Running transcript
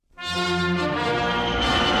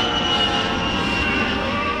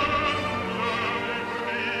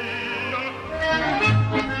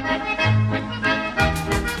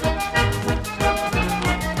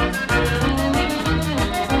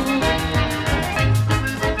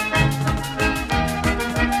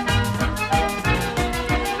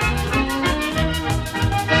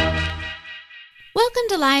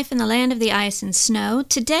life in the land of the ice and snow,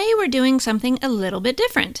 today we're doing something a little bit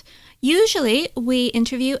different. Usually we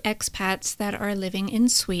interview expats that are living in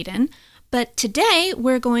Sweden, but today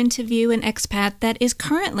we're going to view an expat that is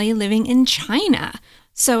currently living in China.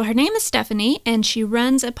 So her name is Stephanie, and she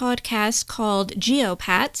runs a podcast called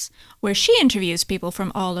Geopats, where she interviews people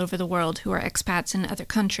from all over the world who are expats in other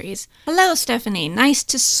countries. Hello, Stephanie. Nice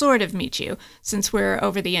to sort of meet you, since we're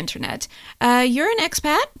over the internet. You're an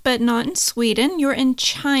expat, but not in Sweden. You're in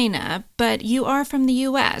China, but you are from the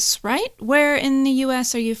U.S., right? Where in the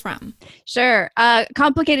U.S. are you from? Sure.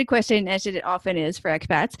 Complicated question, as it often is for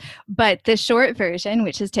expats, but the short version,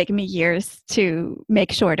 which has taken me years to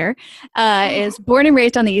make shorter, is born and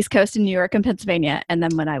raised on the East Coast in New York and Pennsylvania. And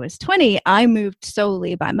then when I was 20, I moved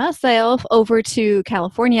solely by myself over to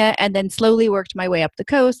California and then slowly worked my way up the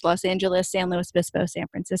coast, Los Angeles, San Luis Obispo, San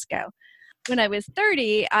Francisco. When I was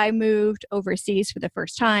 30, I moved overseas for the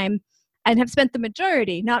first time and have spent the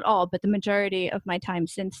majority, not all, but the majority of my time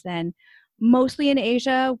since then, mostly in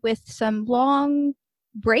Asia with some long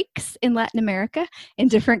breaks in Latin America in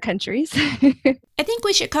different countries. I think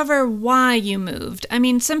we should cover why you moved. I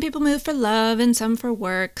mean, some people move for love and some for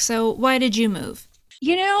work. So why did you move?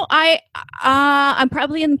 You know, I'm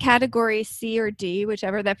probably in category C or D,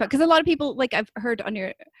 whichever that, because a lot of people, like I've heard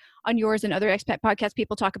on yours and other expat podcasts,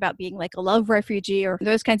 people talk about being like a love refugee or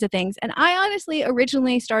those kinds of things. And I honestly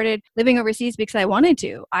originally started living overseas because I wanted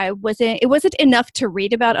to. It wasn't enough to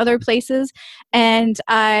read about other places. And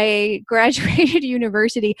I graduated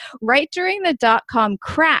university right during the dot-com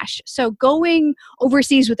crash. So going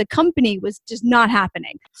overseas with a company was just not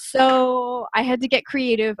happening. So I had to get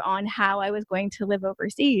creative on how I was going to live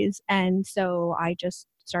overseas. And so I just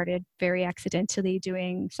started very accidentally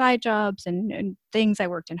doing side jobs and things. I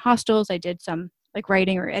worked in hostels. I did some like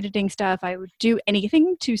writing or editing stuff. I would do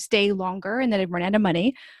anything to stay longer, and then I'd run out of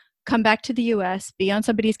money, come back to the US, be on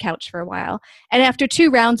somebody's couch for a while. And after 2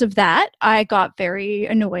 rounds of that, I got very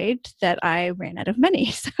annoyed that I ran out of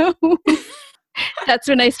money. So that's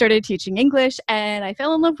when I started teaching English, and I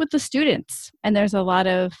fell in love with the students. And there's a lot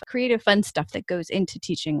of creative, fun stuff that goes into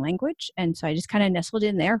teaching language. And so I just kind of nestled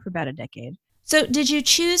in there for about a decade. So did you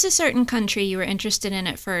choose a certain country you were interested in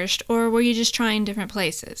at first, or were you just trying different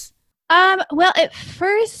places? Well, at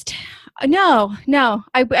first, no.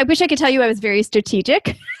 I wish I could tell you I was very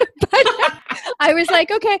strategic, but I was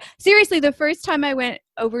like, okay, seriously, the first time I went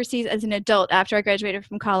overseas as an adult after I graduated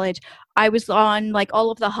from college, I was on like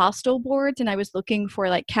all of the hostel boards, and I was looking for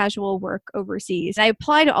like casual work overseas. I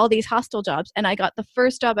applied to all these hostel jobs, and the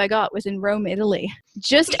first job I got was in Rome, Italy,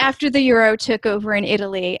 just after the euro took over in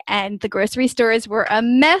Italy, and the grocery stores were a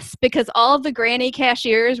mess because all of the granny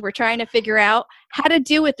cashiers were trying to figure out how to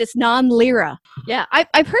deal with this non-lira. Yeah,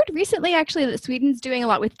 I've heard recently actually that Sweden's doing a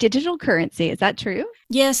lot with digital currency. Is that true?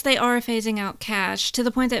 Yes, they are phasing out cash to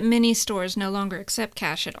the point that many stores no longer accept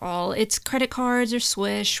cash at all. It's credit cards or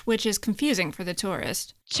Swish, which is confusing for the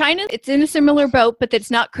tourist. China, it's in a similar boat, but it's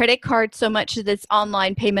not credit cards so much as it's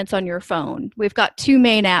online payments on your phone. We've got 2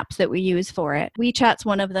 main apps that we use for it. WeChat's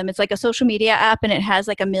one of them. It's like a social media app, and it has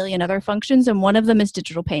like a million other functions, and one of them is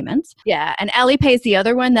digital payments. Yeah, and Alipay is the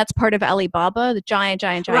other one. That's part of Alibaba, the giant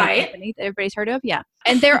Right. company that everybody's heard of. Yeah.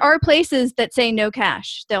 And there are places that say no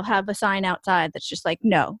cash. They'll have a sign outside that's just like,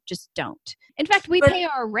 no, just don't. In fact, we pay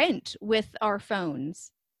our rent with our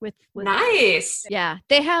phones. With Nice. Yeah,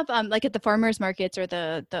 they have like at the farmers markets or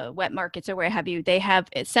the wet markets or where have you, they have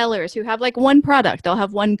sellers who have like one product. They'll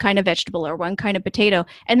have one kind of vegetable or one kind of potato,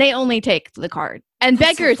 and they only take the card. And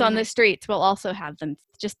That's so beggars funny. on the streets will also have them.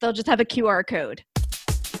 They'll just have a QR code.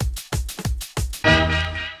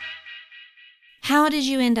 How did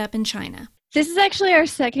you end up in China? This is actually our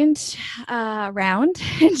second round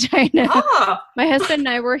in China. Oh, My husband and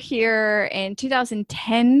I were here in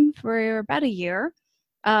 2010 for about a year.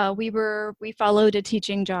 We followed a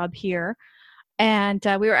teaching job here, and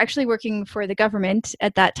we were actually working for the government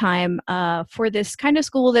at that time for this kind of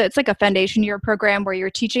school that's like a foundation year program where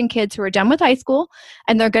you're teaching kids who are done with high school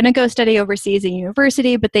and they're going to go study overseas in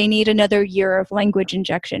university, but they need another year of language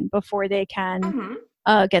injection before they can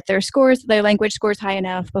get their language scores high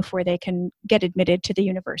enough before they can get admitted to the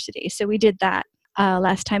university. So we did that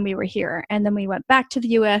last time we were here. And then we went back to the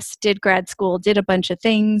US, did grad school, did a bunch of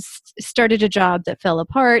things, started a job that fell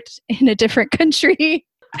apart in a different country,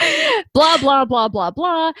 blah, blah, blah, blah,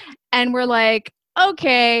 blah. And we're like,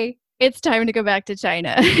 okay, it's time to go back to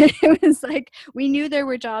China. It was like, we knew there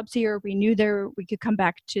were jobs here. We knew we could come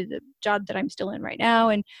back to the job that I'm still in right now.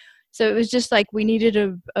 And so it was just like, we needed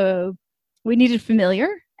familiar,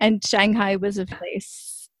 and Shanghai was a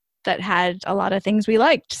place that had a lot of things we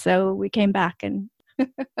liked. So we came back and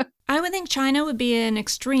I would think China would be an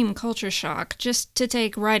extreme culture shock. Just to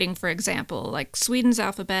take writing, for example, like Sweden's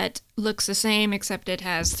alphabet looks the same except it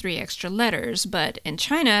has 3 extra letters, but in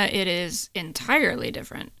China it is entirely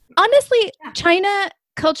different. Honestly, China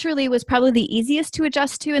culturally was probably the easiest to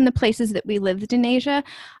adjust to in the places that we lived in Asia.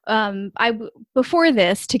 Before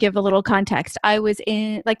this, to give a little context, I was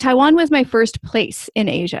in like Taiwan was my first place in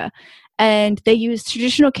Asia, and they use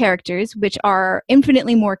traditional characters, which are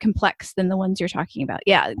infinitely more complex than the ones you're talking about.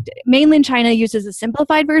 Yeah, mainland China uses a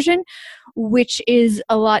simplified version, which is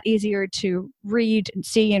a lot easier to read and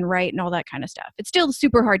see and write and all that kind of stuff. It's still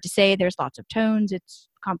super hard to say. There's lots of tones. It's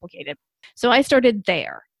complicated. So I started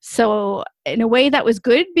there. So in a way that was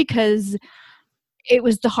good because it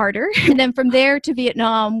was the harder. And then from there to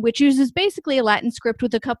Vietnam, which uses basically a Latin script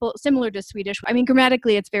with a couple similar to Swedish. I mean,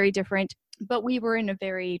 grammatically, it's very different, but we were in a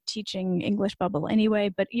very teaching English bubble anyway,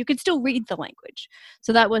 but you could still read the language.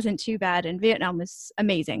 So that wasn't too bad. And Vietnam was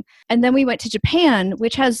amazing. And then we went to Japan,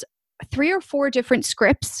 which has 3 or 4 different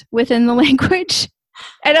scripts within the language.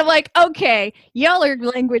 And I'm like, okay, y'all are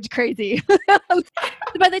language crazy.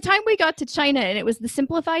 By the time we got to China, and it was the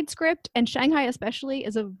simplified script, and Shanghai especially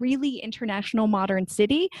is a really international modern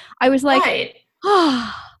city, I was like, Right.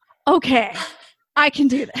 oh, okay, I can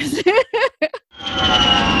do this.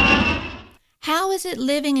 How is it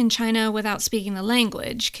living in China without speaking the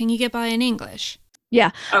language? Can you get by in English?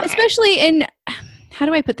 Yeah, Okay. especially in, how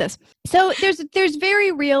do I put this? So there's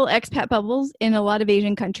very real expat bubbles in a lot of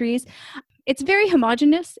Asian countries. It's very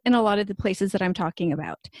homogenous in a lot of the places that I'm talking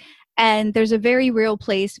about. And there's a very real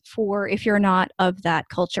place for if you're not of that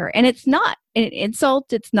culture. And it's not an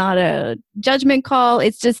insult. It's not a judgment call.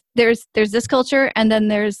 It's just there's this culture and then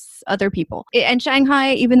there's other people. And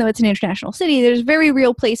Shanghai, even though it's an international city, there's very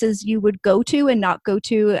real places you would go to and not go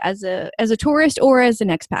to as a tourist or as an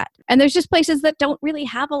expat. And there's just places that don't really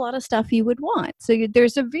have a lot of stuff you would want. So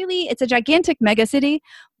it's a gigantic megacity,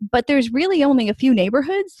 but there's really only a few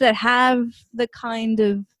neighborhoods that have the kind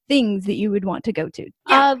of things that you would want to go to.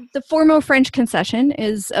 Yeah. The Formo French concession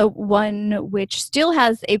is one which still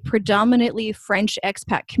has a predominantly French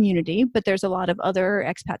expat community, but there's a lot of other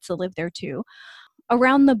expats that live there too.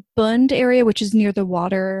 Around the Bund area, which is near the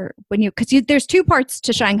water, there's 2 parts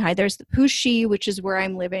to Shanghai. There's Puxi, which is where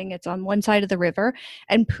I'm living. It's on one side of the river,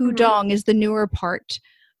 and Pudong is the newer part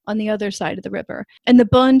on the other side of the river. And the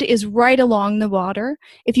Bund is right along the water.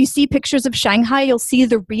 If you see pictures of Shanghai, you'll see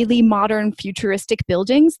the really modern futuristic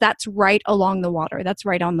buildings. That's right along the water. That's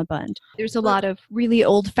right on the Bund. There's a lot of really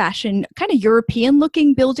old-fashioned, kind of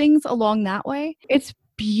European-looking buildings along that way. It's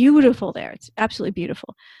beautiful there. It's absolutely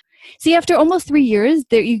beautiful. See, after almost 3 years,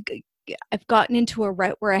 I've gotten into a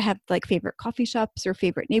route where I have like favorite coffee shops or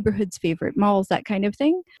favorite neighborhoods, favorite malls, that kind of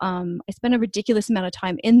thing. I spend a ridiculous amount of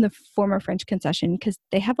time in the Former French concession because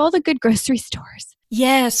they have all the good grocery stores.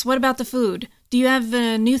 Yes, what about the food? Do you have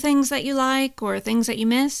new things that you like or things that you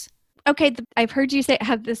miss? Okay, I've heard you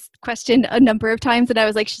have this question a number of times, and I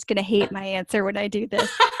was like, she's going to hate my answer when I do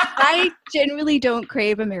this. I generally don't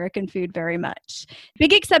crave American food very much.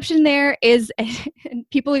 Big exception there is, and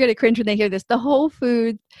people are going to cringe when they hear this, the Whole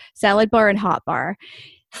Foods salad bar and hot bar.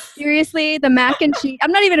 Seriously, the mac and cheese,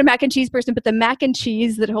 I'm not even a mac and cheese person, but the mac and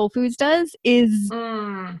cheese that Whole Foods does is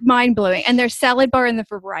mind-blowing. And their salad bar and the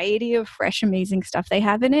variety of fresh, amazing stuff they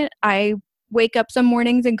have in it, I wake up some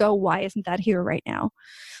mornings and go, why isn't that here right now?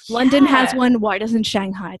 London has one. Why doesn't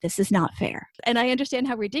Shanghai? This is not fair. And I understand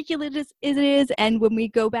how ridiculous it is. And when we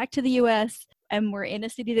go back to the US and we're in a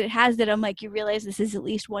city that has it, I'm like, you realize this is at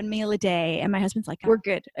least 1 meal a day. And my husband's like, we're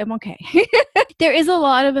good. I'm okay. There is a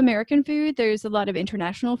lot of American food. There's a lot of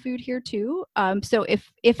international food here too. So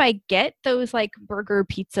if I get those like burger,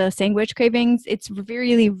 pizza, sandwich cravings, it's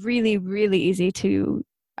really, really, really easy to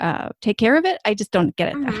take care of it. I just don't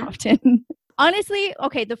get it that often. Honestly,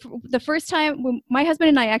 okay, the first time when my husband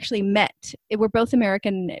and I actually met, we're both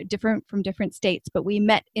American, different from different states, but we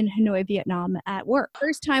met in Hanoi, Vietnam at work.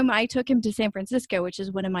 First time I took him to San Francisco, which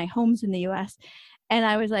is one of my homes in the US, and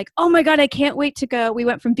I was like, oh my God, I can't wait to go. We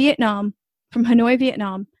went from Hanoi,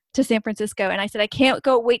 Vietnam to San Francisco, and I said, I can't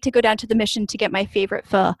wait to go down to the Mission to get my favorite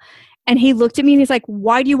pho. And he looked at me and he's like,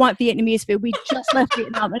 why do you want Vietnamese food? We just left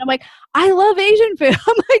Vietnam. And I'm like, I love Asian food.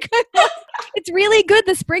 I'm like, it's really good.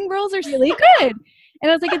 The spring rolls are really good. And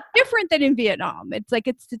I was like, it's different than in Vietnam. It's like,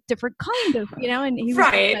 it's a different kind of, and he was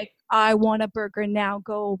like, I want a burger now,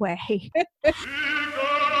 go away.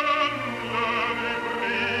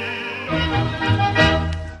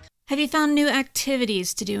 Have you found new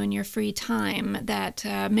activities to do in your free time that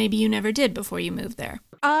maybe you never did before you moved there?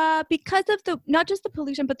 Because of not just the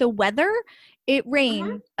pollution, but the weather, it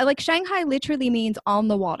rains. Like Shanghai literally means on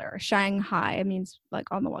the water. Shanghai, it means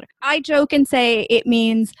like on the water. I joke and say it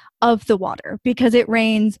means of the water because it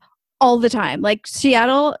rains all the time. Like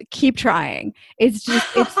Seattle, keep trying. It's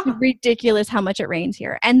ridiculous how much it rains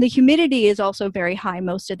here. And the humidity is also very high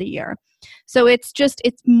most of the year. So it's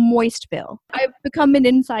moistville. I've become an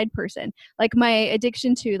inside person. Like my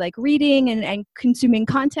addiction to like reading and consuming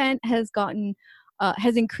content has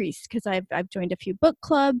increased because I've joined a few book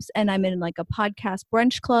clubs and I'm in like a podcast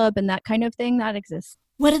brunch club and that kind of thing that exists.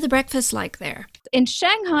 What are the breakfasts like there? In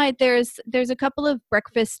Shanghai, there's a couple of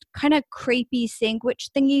breakfast kind of crepey sandwich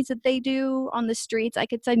thingies that they do on the streets. I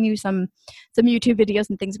could send you some YouTube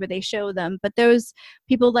videos and things where they show them. But those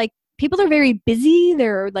people are very busy.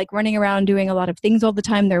 They're like running around doing a lot of things all the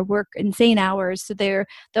time. They work insane hours. So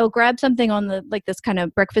they'll grab something on the like this kind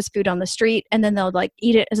of breakfast food on the street and then they'll like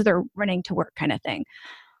eat it as they're running to work kind of thing.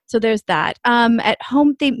 So there's that. At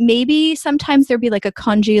home, sometimes there'll be like a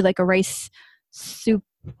congee, like a rice soup.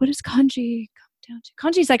 What does congee come down to?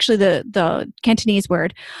 Congee is actually the Cantonese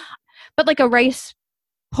word, but like a rice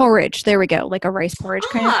porridge. There we go, like a rice porridge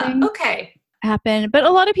kind of thing. Okay. Happen. But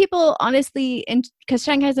a lot of people, honestly, because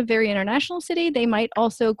Shanghai is a very international city, they might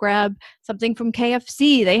also grab something from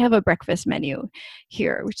KFC. They have a breakfast menu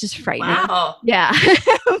here, which is frightening. Wow. Yeah.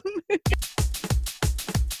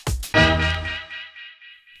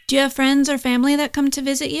 Do you have friends or family that come to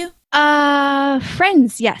visit you?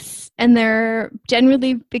 Friends, yes. And they're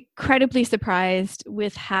generally incredibly surprised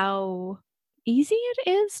with how easy it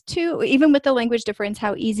is to, even with the language difference,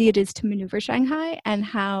 how easy it is to maneuver Shanghai and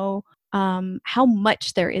how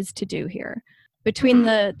much there is to do here. Between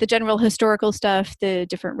the general historical stuff, the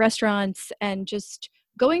different restaurants, and just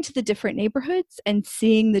going to the different neighborhoods and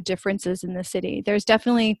seeing the differences in the city. There's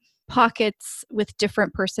definitely pockets with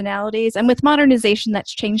different personalities, and with modernization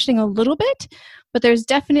that's changing a little bit, but there's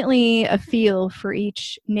definitely a feel for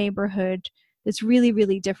each neighborhood that's really,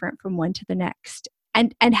 really different from one to the next,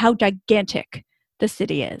 and how gigantic the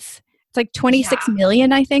city is. It's like 26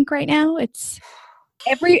 million, I think, right now. It's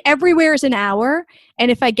everywhere is an hour, and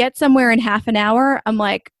if I get somewhere in half an hour, I'm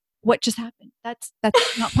like, what just happened? That's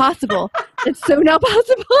not possible. It's so not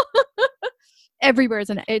possible. Everywhere is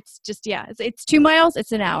it's 2 miles,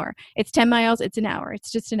 it's an hour. It's 10 miles, it's an hour.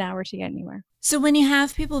 It's just an hour to get anywhere. So when you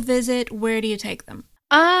have people visit, where do you take them?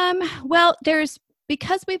 Well,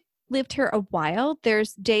 because we've lived here a while,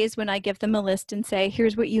 there's days when I give them a list and say,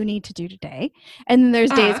 here's what you need to do today. And then there's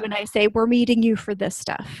days when I say, we're meeting you for this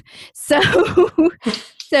stuff. So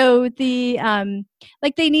the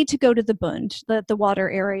like they need to go to the Bund, the water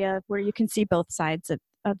area where you can see both sides of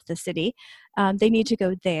the city. They need to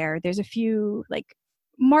go there. There's a few like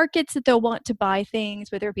markets that they'll want to buy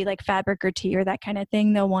things, whether it be like fabric or tea or that kind of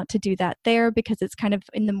thing. They'll want to do that there because it's kind of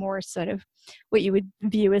in the more sort of what you would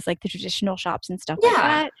view as like the traditional shops and stuff like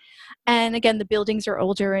that. And again, the buildings are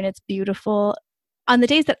older and it's beautiful. On the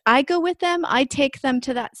days that I go with them, I take them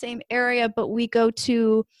to that same area, but we go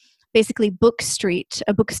to basically a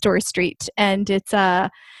bookstore street. And it's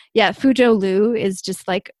Fuzhou Lu is just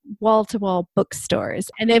like wall-to-wall bookstores.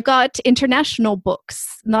 And they've got international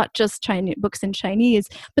books, not just Chinese books in Chinese,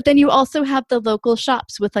 but then you also have the local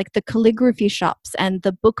shops with like the calligraphy shops and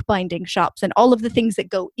the bookbinding shops and all of the things that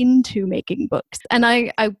go into making books. And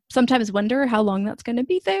I sometimes wonder how long that's going to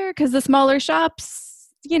be there, because the smaller shops,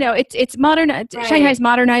 it's modern. Right. Shanghai's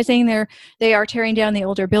modernizing. They are tearing down the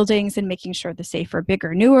older buildings and making sure the safer,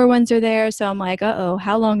 bigger, newer ones are there. So I'm like,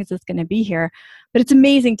 how long is this going to be here? But it's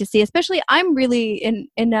amazing to see. Especially, I'm really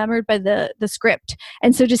enamored by the script,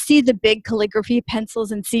 and so to see the big calligraphy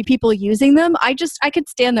pencils and see people using them, I could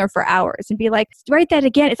stand there for hours and be like, write that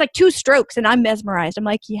again. It's like 2 strokes, and I'm mesmerized. I'm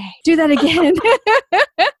like, yay, do that again.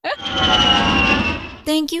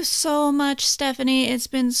 Thank you so much, Stephanie. It's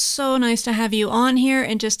been so nice to have you on here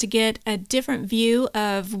and just to get a different view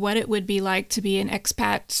of what it would be like to be an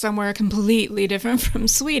expat somewhere completely different from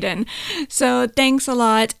Sweden. So thanks a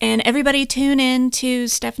lot. And everybody tune in to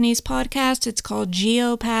Stephanie's podcast. It's called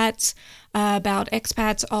Geopats, about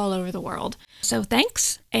expats all over the world. So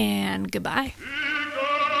thanks and goodbye.